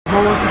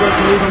want you guys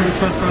to leave on the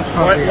trespass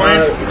property.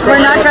 We're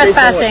not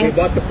trespassing. We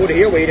bought the food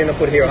here, we're eating the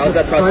food here. How's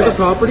that trespass? Private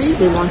property,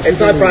 they want you It's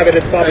not private,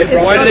 it's public.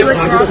 Why do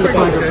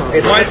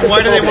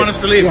they want us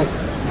to leave?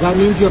 Yes. That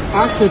means you have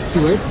access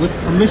to it with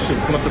permission.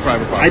 Up the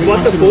private I property.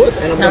 bought the food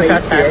and I'm going to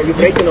eat here. You're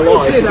breaking the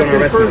law.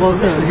 Well,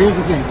 sir, here's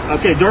the thing.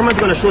 Okay, Dorman's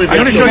going to show you. I'm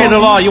going to show you the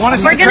law. You want to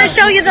see We're going to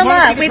show you the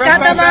law. We've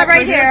got the law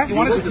right here. You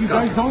want to If you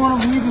guys don't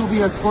want to leave, you'll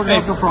be escorted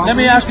off the property. Let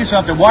me ask you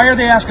something. Why are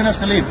they asking us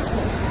to leave?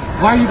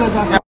 Why are you guys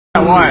asking?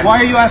 Why? Why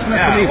are you asking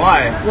us to leave?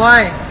 Why?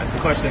 Why? That's the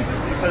question.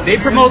 They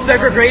promote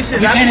segregation.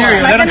 I can't hear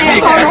you. Let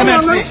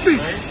him speak.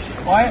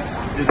 Why?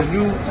 There's a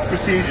new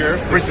procedure.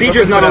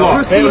 Procedure's not a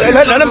law.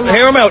 Let him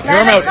hear him out.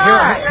 Hear him out.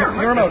 Hear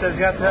him It out. says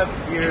you have to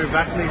have your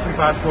vaccination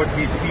passport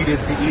be seated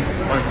to eat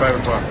on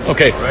private property.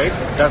 Okay. Right?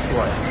 That's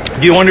why.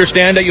 Do you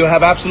understand that you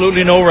have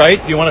absolutely no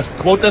right? Do you want to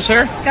quote this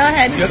here? Go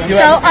ahead.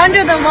 So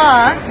under the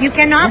law, you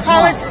cannot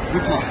policy.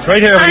 Which law? It's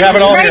right here. We have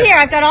it all Right here.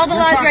 I've got all the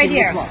laws right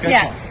here.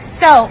 Yeah.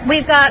 So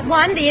we've got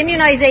one, the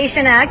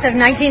Immunization Act of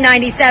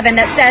 1997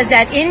 that says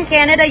that in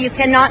Canada you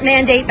cannot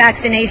mandate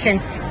vaccinations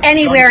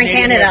anywhere in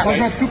Canada. Does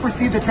that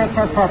supersede the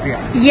Trespass Property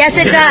Act? Yes,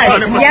 it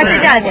does. Yes,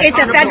 it does. It's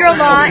a federal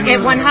law. It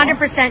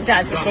 100%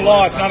 does. It's a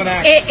law. It's not an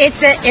act.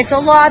 It's a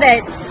law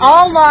that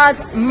all laws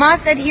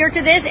must adhere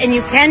to this, and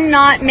you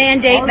cannot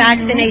mandate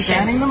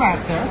vaccinations. Banning them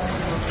access.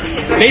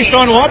 Based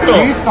on what,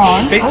 though? Based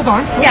on. Hold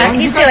on. Yeah,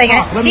 he's doing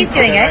it. He's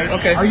doing it.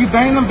 Okay. Are you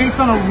banning them based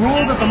on a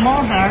rule that the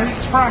law has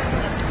for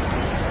access?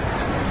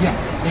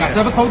 Yes. They have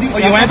to have a code. Well,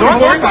 you answering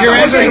for him? You're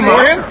answering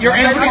for him? You're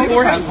answering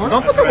for him?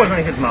 Don't put the words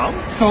in his mouth.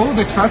 So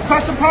the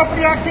Trespass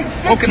Property Act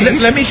dictates Okay,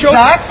 let me show you.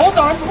 that. Hold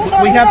on.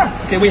 We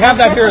have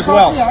that here as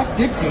well. The Trespass Property Act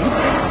dictates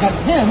that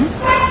him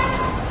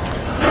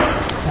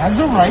has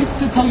the right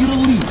to tell you to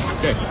leave.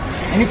 Okay.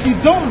 And if you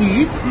don't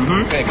leave,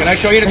 Okay, can I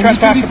show you the then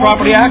Trespass you to can be forced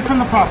Property to leave Act? from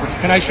the property.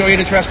 Can I show you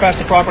the Trespass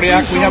to Property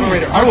Act? We have it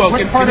right here. I will.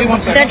 Give me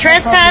 1 second. The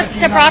Trespass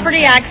to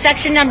Property Act,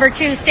 section number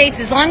 2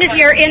 states as long as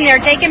you're in there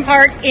taking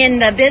part in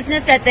the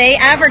business that they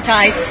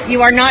advertise,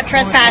 you are not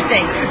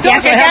trespassing.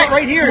 does. I have it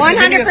right here.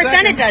 Give me a 100% it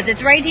second. does.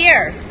 It's right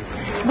here.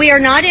 We are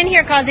not in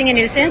here causing a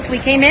nuisance. We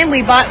came in,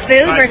 we bought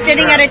food, we're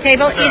sitting at a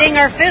table eating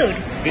our food.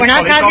 We're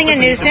not causing a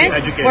nuisance.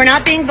 We're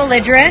not being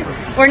belligerent.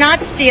 We're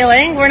not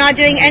stealing. We're not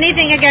doing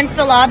anything against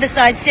the law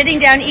besides sitting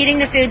down eating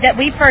the food that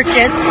we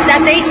purchased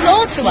that they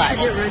sold to us.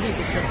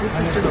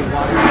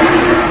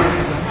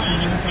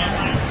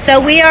 So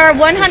we are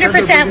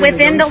 100%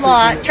 within the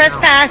law.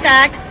 Trespass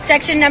Act,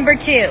 section number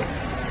 2.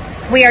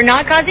 We are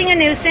not causing a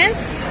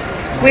nuisance.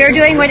 We are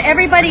doing what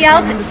everybody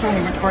else. I'm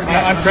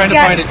trying to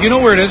find it. You know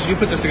where it is? You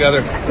put this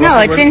together. No,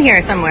 it's in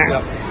here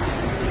somewhere.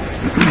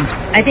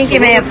 I think you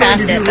may have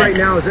passed it. Right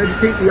now is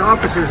educate the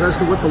officers as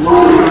to what the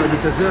laws are,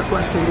 because they're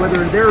questioning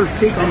whether their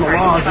take on the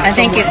laws is I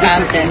think you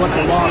passed it. what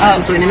the law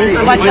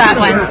What's that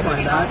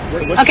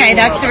one? Okay,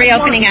 that's the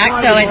reopening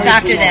act, so it's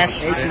after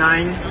this.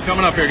 8-9.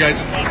 Coming up here,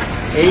 guys.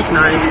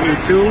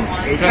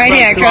 8-9-2-2. Right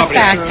here,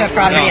 Trespass to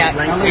Property Act.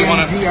 You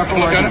want to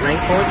look at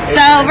it?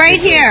 So right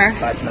here,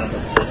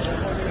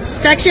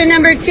 section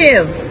number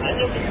 2.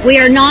 We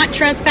are not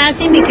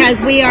trespassing because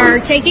we are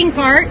taking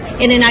part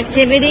in an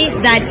activity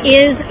that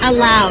is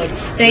allowed.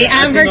 They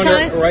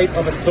advertise. The right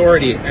of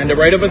authority, and the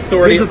right of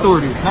authority. His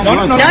authority.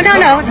 No.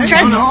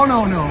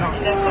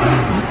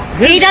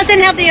 He doesn't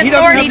have the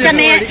authority to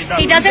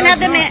He doesn't have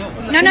the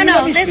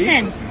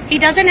Listen. He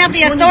doesn't have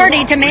the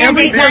authority to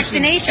mandate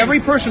vaccination. Every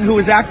person who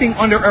is acting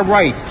under a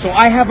right. So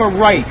I have a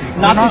right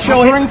not to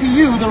show referring to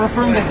you, they're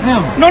referring to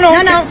him. No,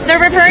 they're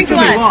referring to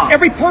us.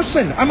 Every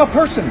person, I'm a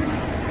person,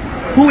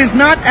 who is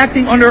not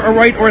acting under a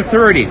right or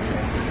authority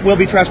will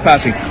be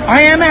trespassing.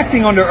 I am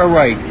acting under a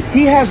right.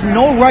 He has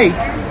no right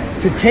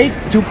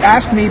to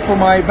ask me for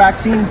my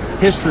vaccine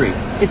history.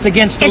 It's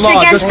against the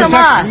law. It's against the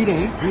law. Read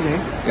it.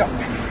 Yeah.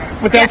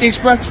 Without the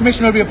express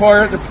permission of the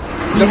employer,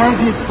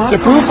 the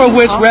proof of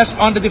which rests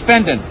on the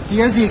defendant. He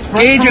has the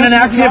express Engage in an permission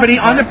of the activity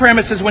on the occupier.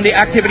 premises when the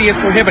activity is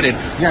prohibited.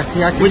 Yes,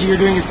 the activity you're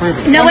doing is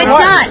prohibited. No, it's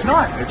It's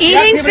not. not. Eating The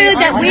activity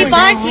food that I'm we doing.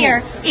 bought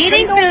here,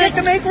 eating They don't get to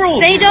food, make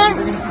rules.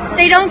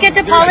 they don't get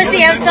to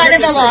policy outside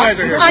of the law.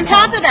 On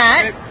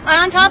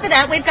top of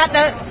that, we've got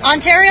the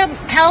Ontario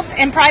Health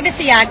and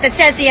Privacy Act that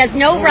says he has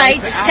no right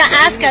to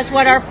ask us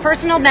what our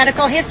personal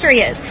medical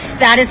history is.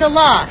 That is a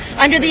law.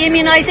 Under the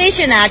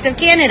Immunization Act of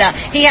Canada,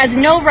 he has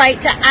no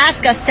right to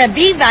ask us to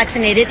be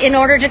vaccinated in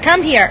order to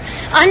come here.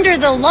 Under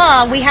the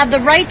law, we have the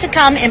right to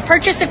come and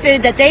purchase the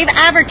food that they've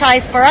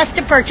advertised for us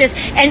to purchase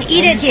and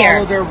eat it here.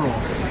 Follow their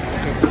rules.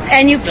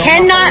 And you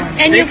cannot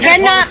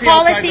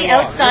policy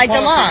outside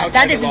the law.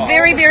 That is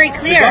very, very The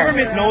clear.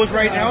 government knows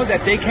right now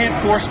that they can't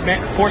force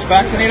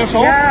vaccinate us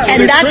all. So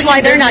And that's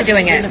why they're not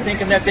doing tricking it. into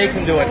thinking that they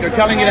can do it. They're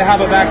telling you to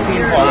have a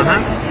vaccine policy.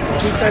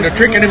 And they're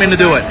tricking them into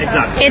do it.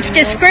 Exactly. It's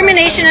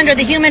discrimination under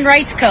the Human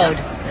Rights Code.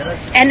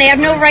 And they have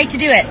no right to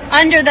do it.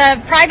 Under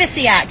the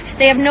Privacy Act,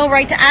 they have no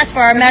right to ask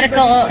for our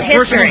medical Personal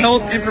history.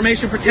 Health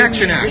Information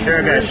Protection Act.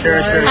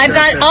 I've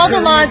got all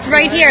the laws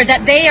right here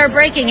that they are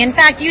breaking. In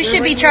fact, you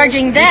should be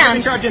charging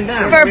them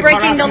for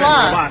breaking the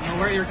law.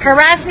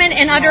 Harassment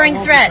and uttering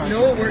threats.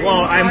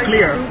 Well, I'm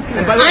clear.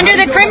 Under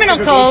the criminal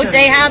code,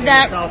 they have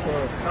that.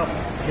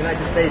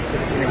 United States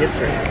in the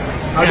history.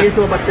 How do you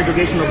feel about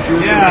segregation of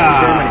Jews in Germany?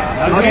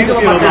 How do you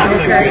feel about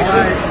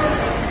segregation?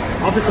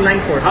 Officer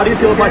Langford, how do you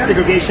feel about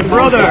segregation?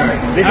 Brother,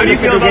 how do you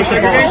feel about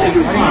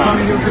segregation?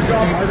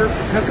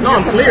 No,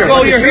 I'm clear.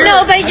 Well, you're here.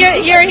 No, but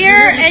you're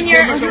here and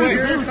you're. No,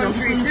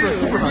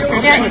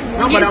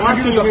 but I'm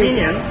asking your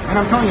opinion. And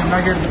I'm telling you, I'm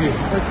not here to debate.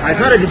 It's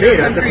not a debate,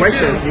 that's a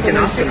question. You can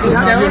ask it. No,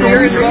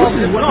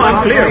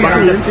 I'm clear, but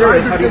I'm just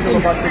curious. How do you feel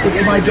about segregation?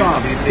 It's my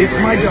job. It's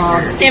my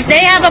job. If they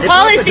have a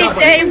policy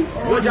saying,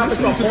 Your job is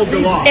to uphold the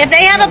law. if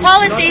they have a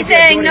policy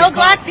saying no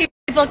black people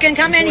can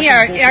come in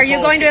here, are you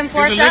going to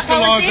enforce There's a that list of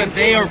laws policy? that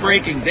they are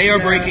breaking. They are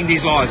breaking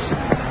these laws.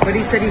 But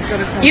he said he's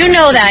going to. You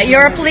know that.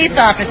 You're a police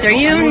officer.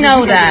 You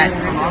know that.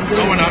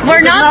 No, we're not.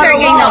 We're not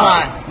breaking the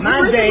law.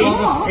 Mandate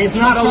is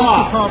not a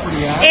law.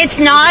 It's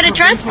not a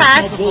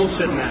trespass.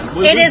 Bullshit, man.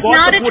 It is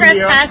not a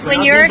trespass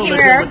when you're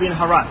here. We're being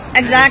harassed.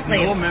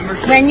 Exactly.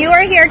 When you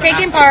are here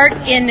taking part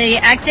in the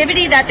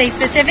activity that they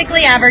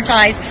specifically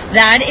advertise,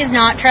 that is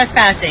not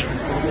trespassing.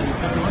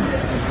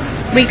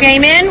 We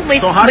came in, we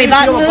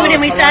bought food, and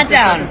we sat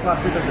down.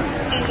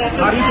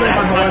 How do you feel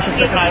about harassing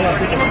second-class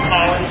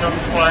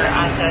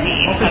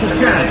citizens? Officer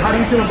Chan, how do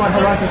you feel about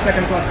harassing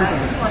second-class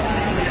citizens?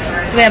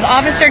 So we have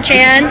Officer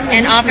Chan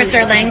and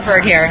Officer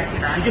Langford here.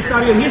 You just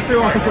started your history,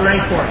 Officer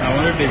Langford. I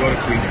wonder if they go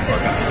to Queen's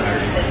Park on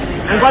Saturday.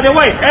 And by the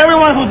way,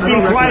 everyone who's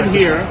being quiet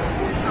here,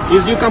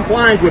 is you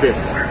compliant with this?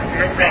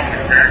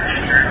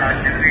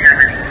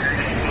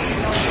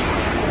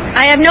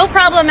 I have no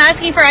problem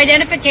asking for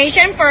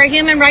identification for a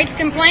human rights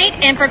complaint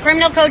and for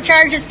criminal code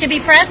charges to be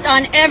pressed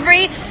on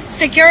every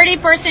security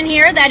person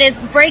here that is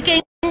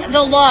breaking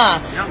the law.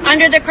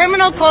 Under the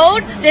criminal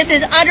code, this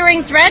is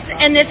uttering threats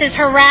and this is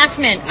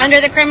harassment under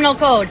the criminal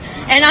code.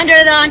 And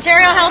under the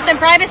Ontario Health and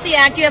Privacy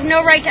Act, you have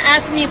no right to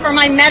ask me for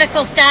my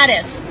medical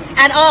status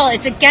at all.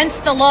 It's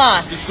against the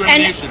law.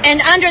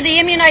 And under the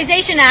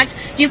Immunization Act,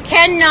 you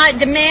cannot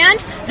demand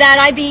that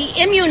I be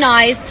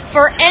immunized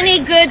for any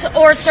goods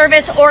or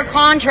service or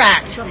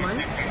contract.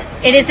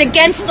 It is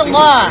against the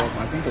law.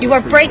 You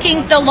are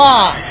breaking the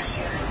law.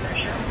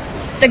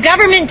 The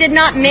government did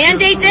not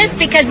mandate this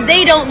because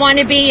they don't want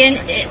to be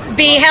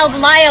held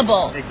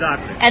liable.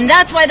 Exactly. And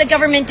that's why the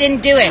government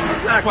didn't do it.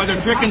 That's why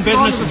they're tricking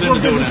businesses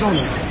into doing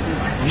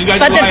it.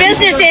 But the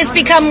businesses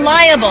become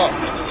liable.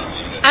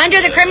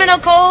 Under the criminal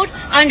code,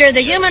 under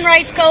the human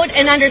rights code,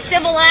 and under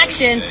civil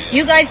action,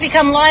 you guys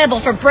become liable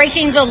for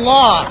breaking the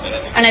law.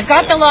 And I've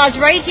got the laws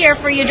right here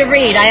for you to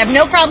read. I have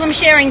no problem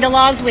sharing the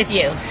laws with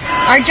you.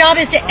 Our job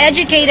is to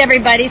educate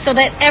everybody so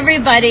that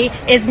everybody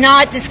is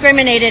not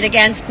discriminated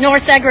against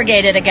nor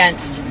segregated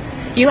against.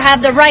 You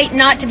have the right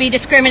not to be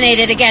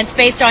discriminated against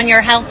based on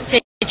your health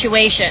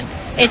situation.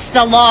 It's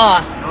the law.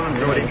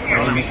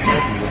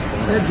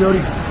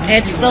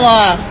 It's the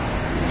law.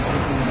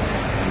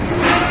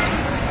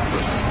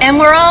 And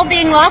we're all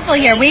being lawful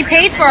here. We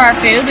paid for our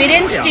food. We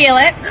didn't steal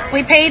it.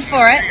 We paid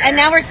for it. And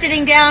now we're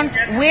sitting down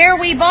where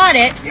we bought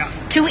it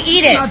to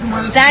eat it.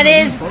 That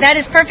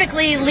is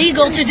perfectly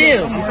legal to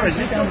do. Well, what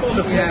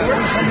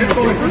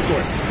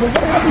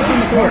happens in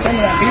the court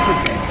under that paper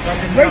thing?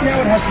 Right now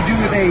it has to do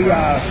with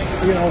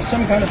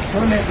some kind of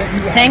permit that you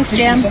have Thanks, to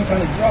take Jim. some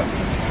kind of drug.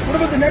 What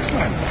about the next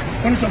time?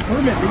 When it's a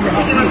permit that you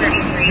have to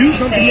do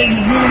something that you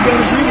really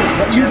don't agree with,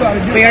 but you got to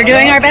do. We are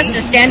doing our best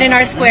to stand in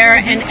our square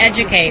and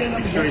educate.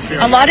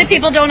 A lot of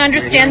people don't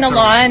understand the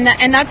law,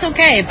 and that's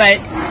okay, but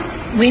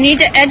we need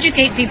to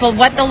educate people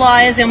what the law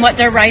is and what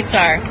their rights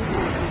are.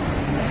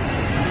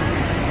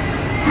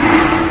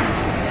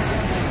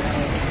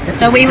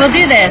 So we will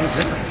do this.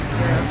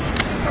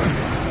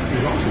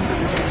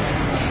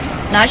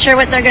 Not sure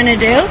what they're going to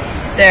do.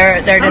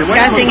 They're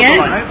discussing it.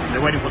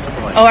 They're waiting for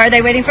supervisor. Oh, are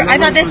they waiting for? I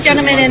thought this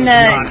gentleman in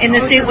the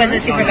suit was a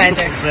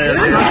supervisor.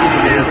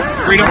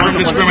 Freedom from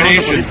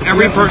discrimination.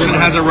 Every person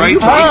has a right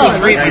to equal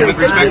treatment with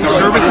respect to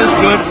services,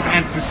 goods,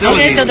 and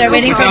facilities. Okay, so they're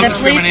waiting for without the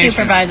police discrimination.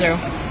 supervisor.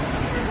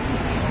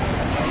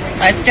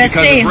 Let's just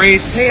Because see. of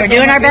race, We're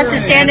doing our best to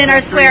stand in our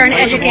square and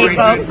educate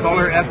folks.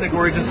 color, ethnic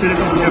origin,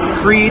 citizenship,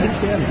 creed,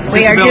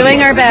 We are disability.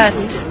 doing our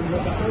best.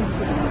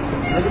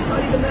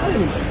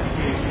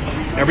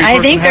 Every I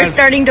person think they're has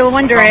starting to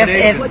wonder if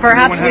accommodation.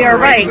 perhaps Everyone we has are a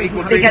right to right equal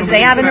because treatment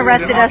they haven't with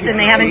arrested us and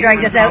they haven't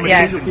dragged us out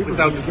yet.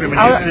 Without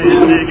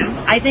discrimination.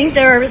 I think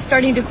they're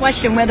starting to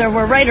question whether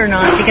we're right or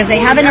not because they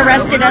haven't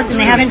arrested us and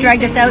they haven't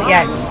dragged us out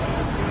yet.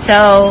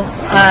 So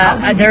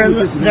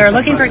they're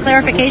looking for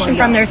clarification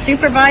from their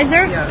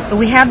supervisor, but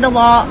we have the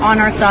law on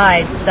our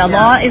side. The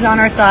law is on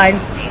our side.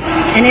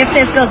 And if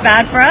this goes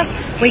bad for us,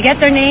 we get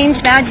their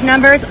names, badge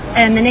numbers,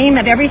 and the name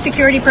of every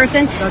security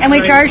person, and we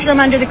charge them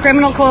under the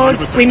criminal code.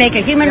 We make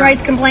a human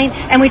rights complaint,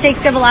 and we take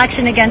civil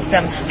action against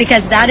them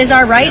because that is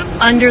our right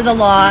under the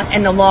law,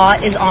 and the law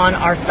is on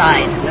our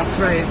side. That's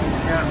right.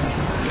 Yeah.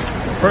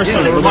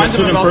 personally. We're going to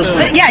sue them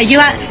personally. But yeah,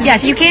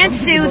 yes, you can't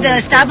sue the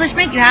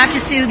establishment. You have to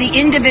sue the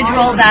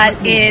individual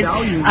that is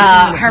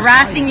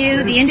harassing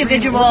you, the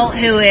individual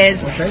who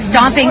is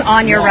stomping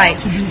on your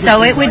rights.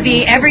 So it would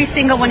be every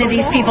single one of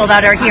these people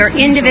that are here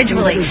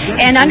individually.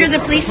 And under the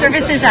Police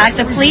Services Act,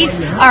 the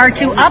police are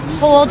to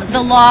uphold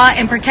the law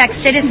and protect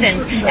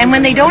citizens. And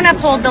when they don't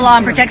uphold the law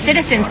and protect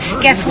citizens,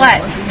 guess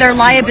what? Their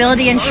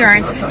liability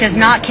insurance does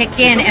not kick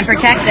in and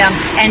protect them.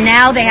 And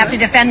now they have to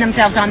defend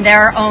themselves on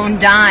their own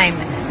dime,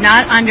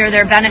 not under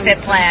their benefit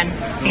plan,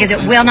 because it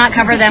will not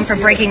cover them for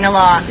breaking the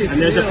law. And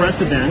there's a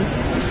precedent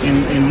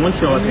in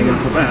Montreal, I think, in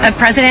Quebec. A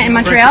president in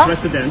Montreal?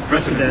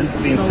 Precedent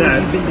being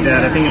said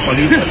that I think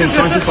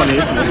Toronto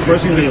police was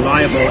personally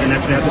liable and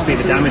actually have to pay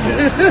the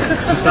damages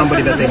to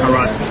somebody that they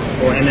harass,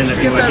 and then I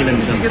think like even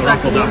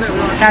ruffled up.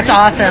 That's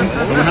awesome.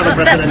 So we have a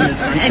precedent in this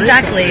country.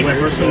 Exactly. Where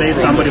personally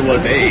somebody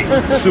was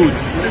sued.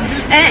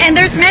 And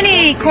there's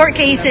many court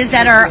cases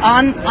that are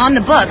on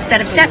the books that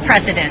have set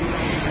precedents.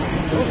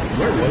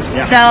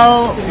 Yeah.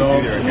 So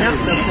yeah.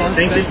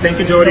 Thank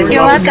you, Jody.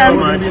 You're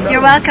welcome.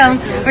 You're welcome.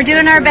 We're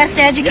doing our best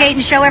to educate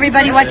and show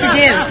everybody what to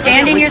do.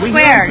 Stand in your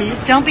square.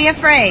 Don't be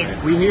afraid.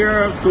 We're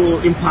here to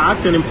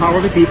impact and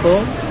empower the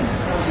people.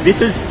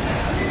 This is,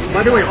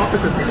 by the way,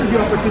 officers, this is the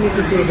opportunity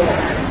to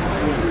evolve.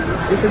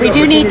 We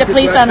do need the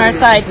police on our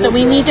side, so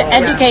we need to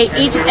educate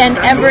each and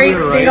every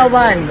single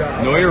one.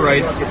 Know your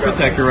rights,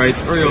 protect your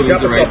rights, or you'll lose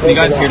your rights. And you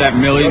guys hear that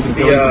millions and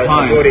billions of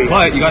times.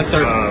 But you guys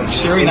start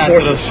sharing that to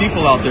the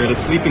sheeple out there, the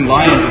sleeping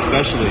lions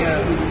especially.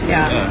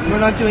 Yeah. We're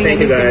not doing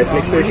anything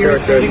wrong. We're here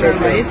asserting our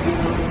rights.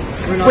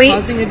 We're not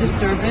causing a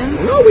disturbance.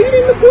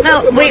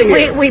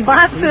 We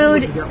bought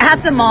food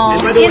at the mall,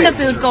 in the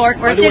food court.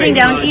 We're sitting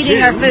down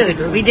eating our food.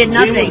 We did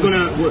nothing.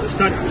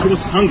 He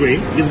was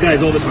hungry. This guy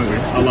is always hungry.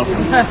 I love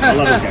him. I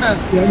love this guy.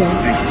 Thank you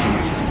so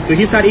much. So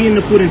he started eating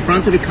the food in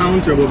front of the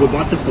counter where we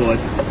bought the food,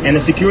 and the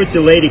security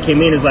lady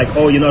came in and is like,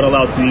 oh, you're not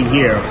allowed to eat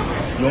here.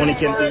 You only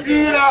can eat.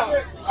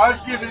 Dealer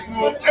has given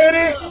you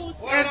any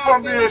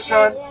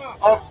information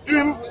of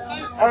him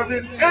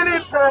having any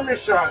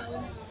permission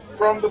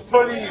from the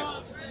police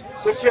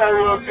to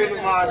carry out any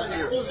march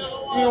here.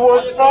 He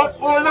was not,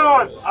 hold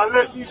on, and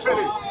let me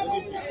finish.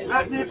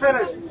 Let me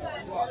finish.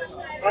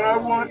 And I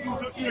want you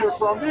to hear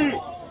from me,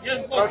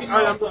 because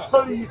I am the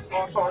police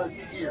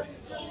authority here.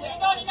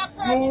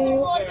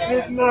 You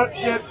did not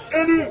get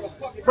any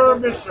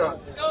permission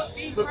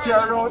to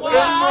carry out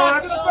any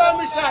march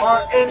or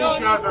any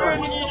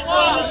gathering. You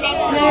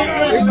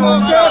did not.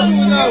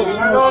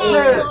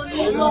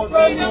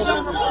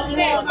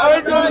 I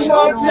just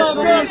want you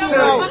to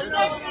say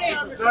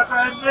that I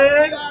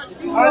made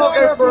an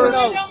effort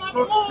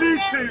to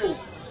speak to you.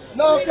 And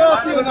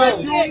to let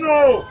you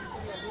know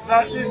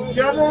that this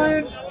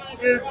gathering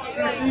is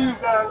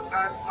illegal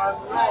and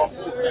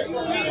unlawful. You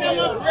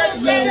will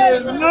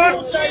not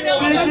be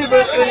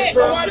given any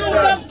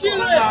permission to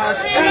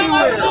march anywhere. And you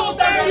all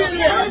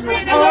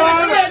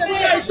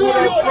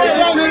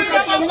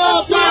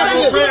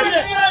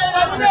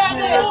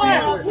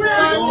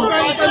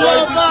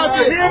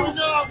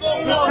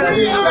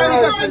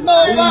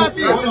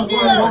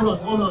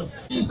Hold on.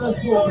 Jesus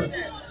Christ.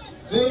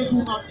 They do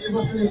not give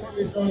us any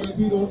permission and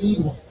we don't need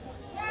one.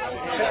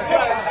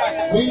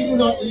 We do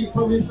not need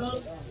permission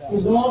to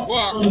walk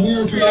from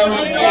here to there.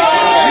 We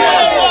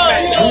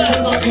do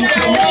not need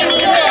permission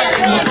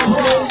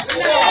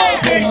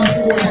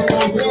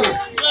to